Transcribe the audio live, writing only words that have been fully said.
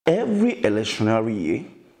every electionary year,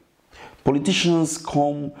 politicians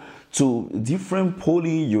come to different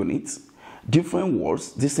polling units, different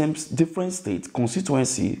wards, different states,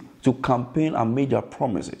 constituency to campaign and make their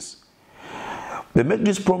promises. They make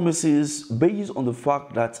these promises based on the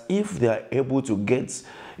fact that if they are able to get,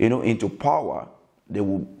 into power, they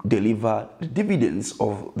will deliver the dividends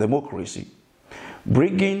of democracy,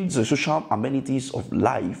 bringing the social amenities of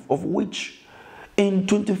life, of which in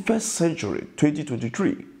 21st century,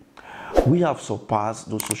 2023, we have surpassed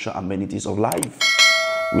those social amenities of life.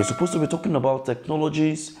 We're supposed to be talking about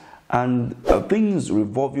technologies and things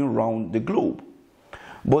revolving around the globe.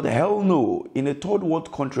 But hell no, in a third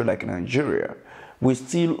world country like Nigeria, we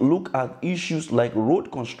still look at issues like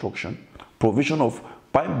road construction, provision of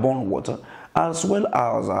pipe-borne water, as well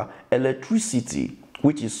as electricity,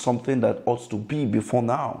 which is something that ought to be before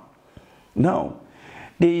now. Now,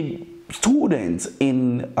 the students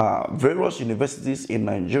in various universities in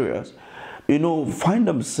Nigeria, find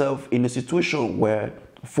themselves in a situation where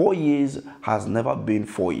 4 years has never been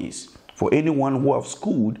 4 years. For anyone who have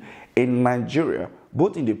schooled in Nigeria,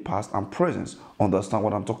 both in the past and present, understand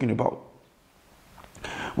what I'm talking about.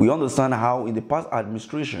 We understand how in the past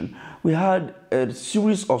administration, we had a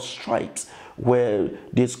series of strikes where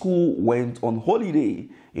the school went on holiday,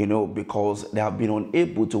 because they have been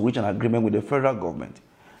unable to reach an agreement with the federal government.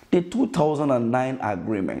 The 2009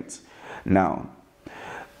 agreement. Now,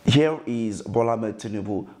 here is Bola Ahmed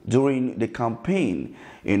Tinubu during the campaign,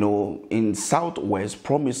 in Southwest,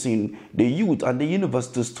 promising the youth and the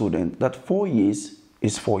university student that 4 years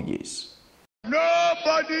is 4 years.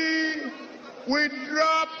 Nobody will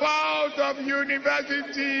drop out of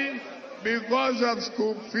university because of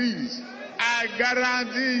school fees. I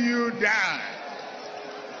guarantee you that.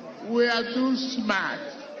 We are too smart.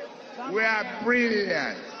 We are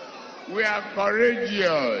brilliant. We are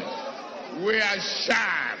courageous. We are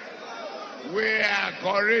sharp. We are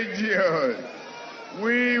courageous.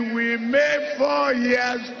 We will make 4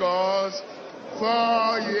 years course,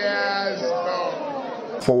 4 years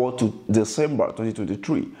course. Forward to December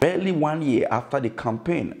 2023, barely 1 year after the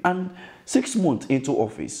campaign and 6 months into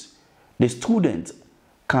office, the students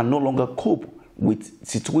can no longer cope with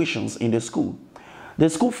situations in the school. The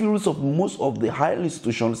school fees of most of the higher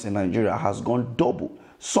institutions in Nigeria has gone double,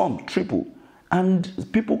 some triple, and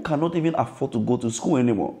people cannot even afford to go to school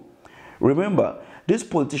anymore. Remember, these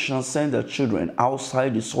politicians send their children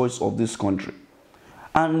outside the soils of this country,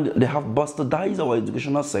 and they have bastardized our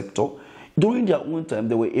educational sector. During their own time,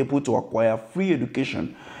 they were able to acquire free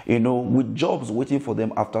education, with jobs waiting for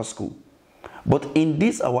them after school. But in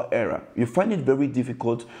this our era, you find it very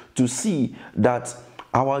difficult to see that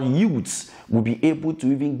our youths will be able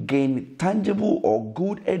to even gain tangible or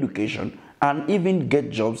good education and even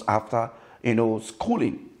get jobs after,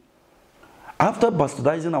 schooling. After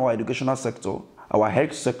bastardizing our educational sector, our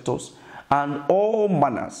health sectors, and all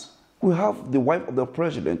manners, we have the wife of the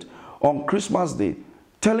president on Christmas Day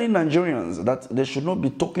telling Nigerians that they should not be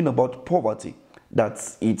talking about poverty,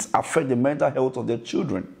 that it affects the mental health of their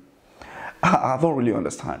children. I don't really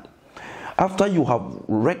understand. After you have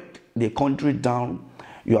wrecked the country down,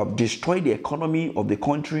 you have destroyed the economy of the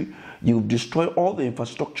country, you've destroyed all the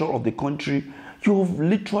infrastructure of the country, you've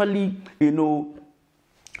literally,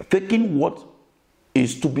 taken what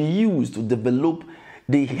is to be used to develop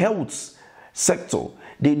the health sector,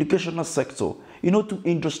 the educational sector, to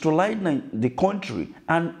industrialize the country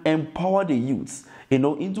and empower the youths,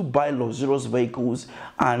 into buy luxurious vehicles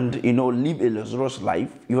and, live a luxurious life.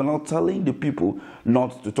 You are not telling the people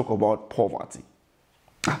not to talk about poverty.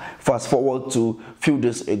 Fast forward to a few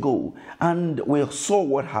days ago, and we saw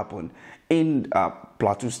what happened in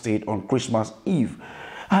Plateau State on Christmas Eve.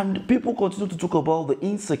 And people continue to talk about the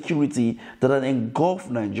insecurity that had engulfed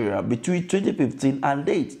Nigeria between 2015 and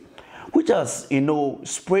date, which has,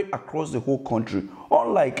 spread across the whole country,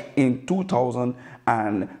 unlike in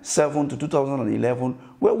 2007 to 2011,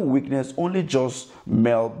 where we witnessed only just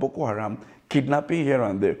male Boko Haram kidnapping here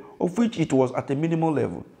and there, of which it was at a minimal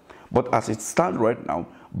level. But as it stands right now,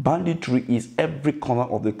 banditry is every corner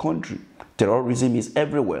of the country. Terrorism is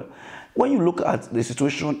everywhere. When you look at the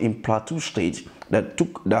situation in Plateau State that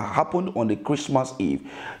happened on the Christmas Eve,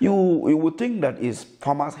 you would think that it's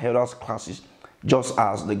farmers' herders classes, just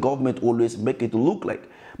as the government always make it look like.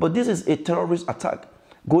 But this is a terrorist attack,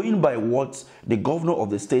 going by what the governor of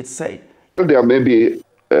the state said. There may be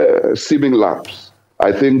seeming lapse.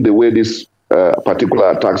 I think the way these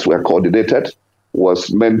particular attacks were coordinated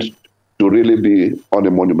was meant to really be on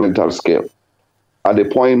a monumental scale. At the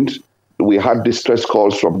point, we had distress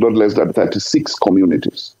calls from not less than 36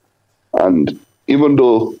 communities. And even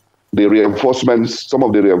though the reinforcements, some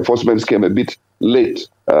of the reinforcements came a bit late,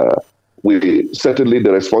 certainly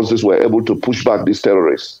the responses were able to push back these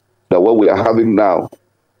terrorists. That what we are having now,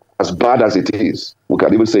 as bad as it is, we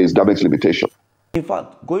can even say is damage limitation. In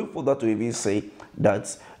fact, going further to even say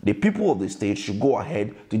that the people of the state should go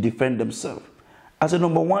ahead to defend themselves. As a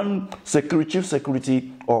number one chief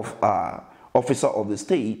security officer of the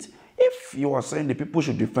state, if you are saying the people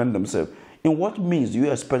should defend themselves, in what means do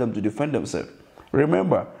you expect them to defend themselves?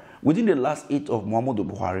 Remember, within the last 8 of Muhammadu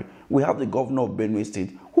Buhari, we have the governor of Benue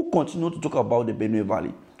State who continued to talk about the Benue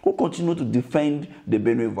Valley, who continued to defend the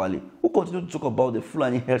Benue Valley, who continued to talk about the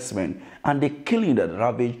Fulani herdsmen and the killing that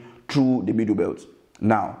ravaged through the Middle Belt.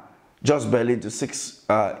 Now, just barely 6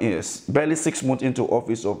 months into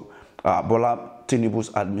office of Bola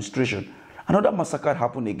Tinubu's administration, another massacre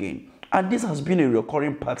happened again. And this has been a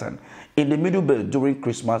recurring pattern in the Middle Belt during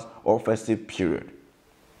Christmas or festive period.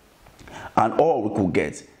 And all we could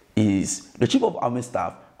get is the Chief of Army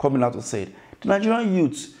Staff coming out to say the Nigerian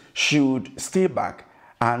youths should stay back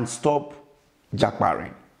and stop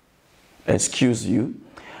jackbarring. Excuse you.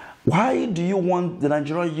 Why do you want the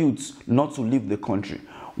Nigerian youths not to leave the country?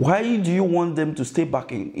 Why do you want them to stay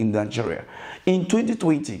back in Nigeria? In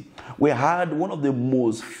 2020, we had one of the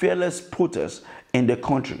most fearless protests in the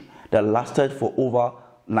country that lasted for over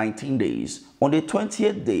 19 days. On the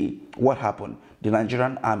 20th day, what happened? The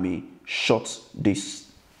Nigerian army shot these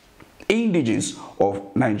indigenes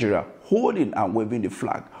of Nigeria holding and waving the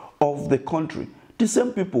flag of the country. The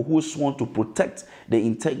same people who sworn to protect the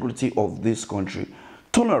integrity of this country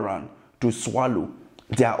turn around to swallow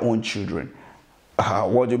their own children.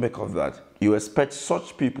 What do you make of that? You expect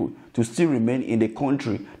such people to still remain in the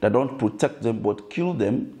country that don't protect them but kill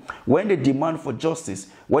them? When they demand for justice,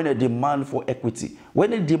 when they demand for equity,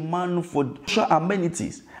 when they demand for social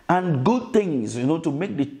amenities and good things, to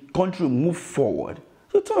make the country move forward,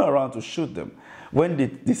 you turn around to shoot them.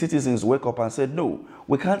 When the citizens wake up and say, no,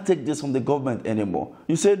 we can't take this from the government anymore.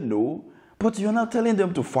 You said no, but you're not telling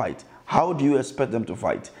them to fight. How do you expect them to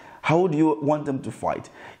fight? How do you want them to fight?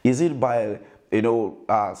 Is it by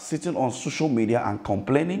sitting on social media and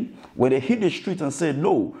complaining? When they hit the street and say,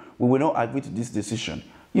 no, we will not agree to this decision,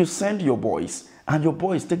 you send your boys and your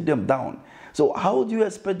boys take them down. So how do you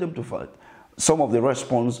expect them to fight? Some of the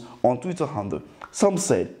response on Twitter handle, some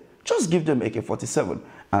said, just give them AK-47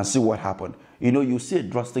 and see what happened. You see a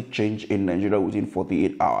drastic change in Nigeria within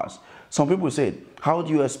 48 hours. Some people said, how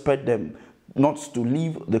do you expect them not to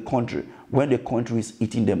leave the country when the country is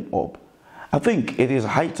eating them up? I think it is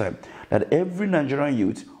high time that every Nigerian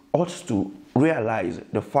youth ought to realize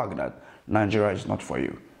the fact that Nigeria is not for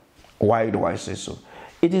you. Why do I say so?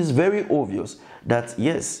 It is very obvious that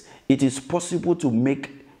yes, it is possible to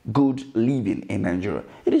make good living in Nigeria.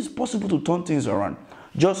 It is possible to turn things around.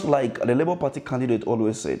 Just like the Labour Party candidate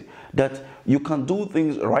always said, that you can do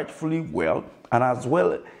things rightfully well, and as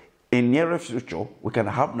well in nearer future, we can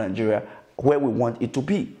have Nigeria where we want it to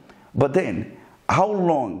be. But then, how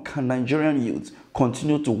long can Nigerian youths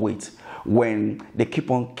continue to wait when they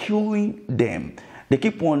keep on killing them? They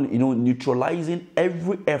keep on, neutralizing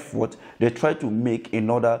every effort they try to make in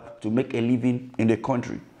order to make a living in the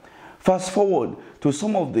country. Fast forward to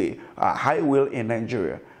some of the highway in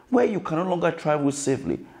Nigeria, where you can no longer travel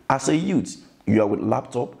safely. As a youth, you are with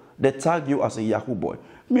laptop, they tag you as a Yahoo boy.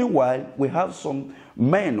 Meanwhile, we have some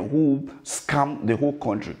men who scam the whole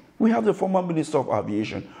country. We have the former Minister of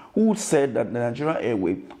Aviation who said that the Nigerian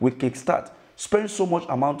Airway will kickstart, spend so much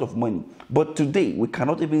amount of money. But today, we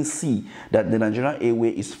cannot even see that the Nigerian Airway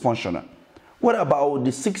is functional. What about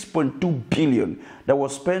the 6.2 billion that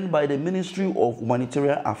was spent by the Ministry of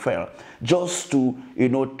Humanitarian Affairs just to,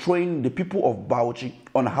 train the people of Bauchi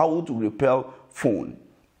on how to repair phone?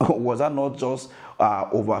 Was that not just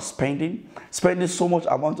overspending? Spending so much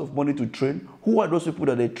amount of money to train? Who are those people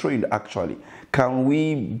that they trained actually? Can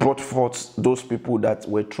we brought forth those people that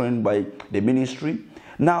were trained by the ministry?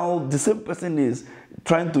 Now, the same person is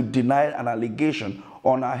trying to deny an allegation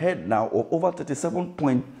on her head now of over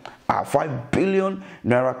 37.5 billion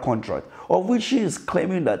naira contract, of which she is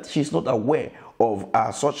claiming that she's not aware of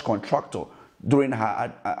such contractor during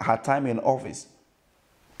her time in office.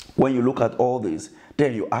 When you look at all this,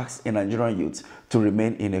 then you ask a Nigerian youth to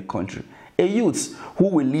remain in a country. A youth who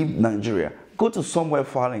will leave Nigeria, go to somewhere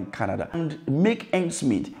far in Canada and make ends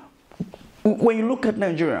meet. When you look at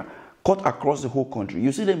Nigeria, cut across the whole country,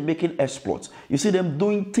 you see them making exploits, you see them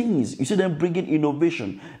doing things, you see them bringing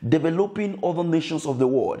innovation, developing other nations of the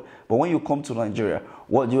world. But when you come to Nigeria,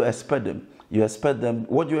 what do you expect them?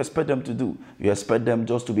 What do you expect them to do? You expect them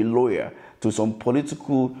just to be loyal to some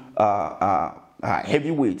political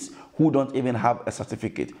heavyweights who don't even have a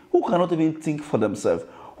certificate, who cannot even think for themselves,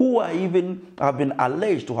 who are even have been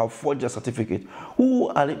alleged to have forged a certificate, who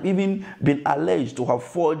are even been alleged to have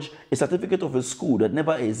forged a certificate of a school that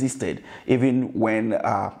never existed, even when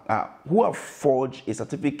who have forged a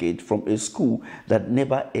certificate from a school that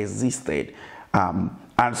never existed, and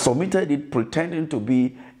submitted it pretending to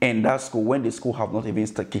be in that school when the school have not even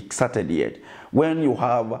started yet. When you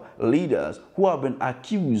have leaders who have been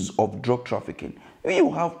accused of drug trafficking,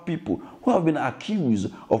 you have people who have been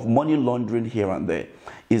accused of money laundering here and there.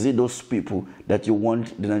 Is it those people that you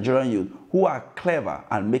want the Nigerian youth who are clever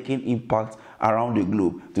and making impact around the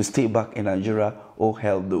globe to stay back in Nigeria? Oh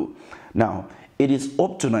hell no. Now, it is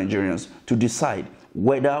up to Nigerians to decide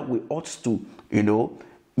whether we ought to,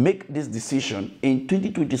 make this decision in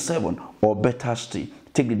 2027 or better still,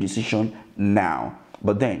 take the decision now.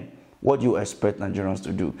 But then, what do you expect Nigerians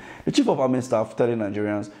to do? The Chief of Army Staff telling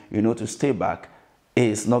Nigerians, to stay back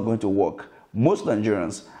is not going to work. Most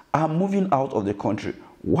Nigerians are moving out of the country.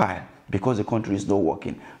 Why? Because the country is not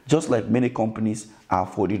working. Just like many companies are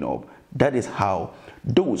folding up. That is how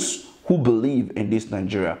those who believe in this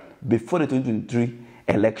Nigeria before the 2023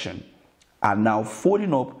 election are now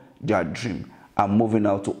folding up their dream and moving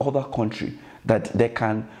out to other countries that they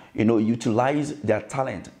can, utilize their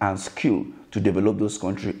talent and skill to develop those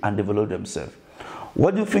countries and develop themselves.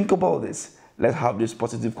 What do you think about this? Let's have this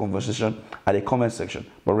positive conversation at the comment section.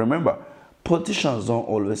 But remember, politicians don't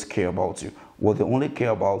always care about you. What they only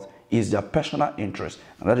care about is their personal interest.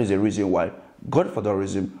 And that is the reason why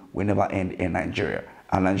godfatherism will never end in Nigeria.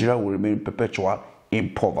 And Nigeria will remain perpetual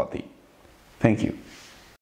in poverty. Thank you.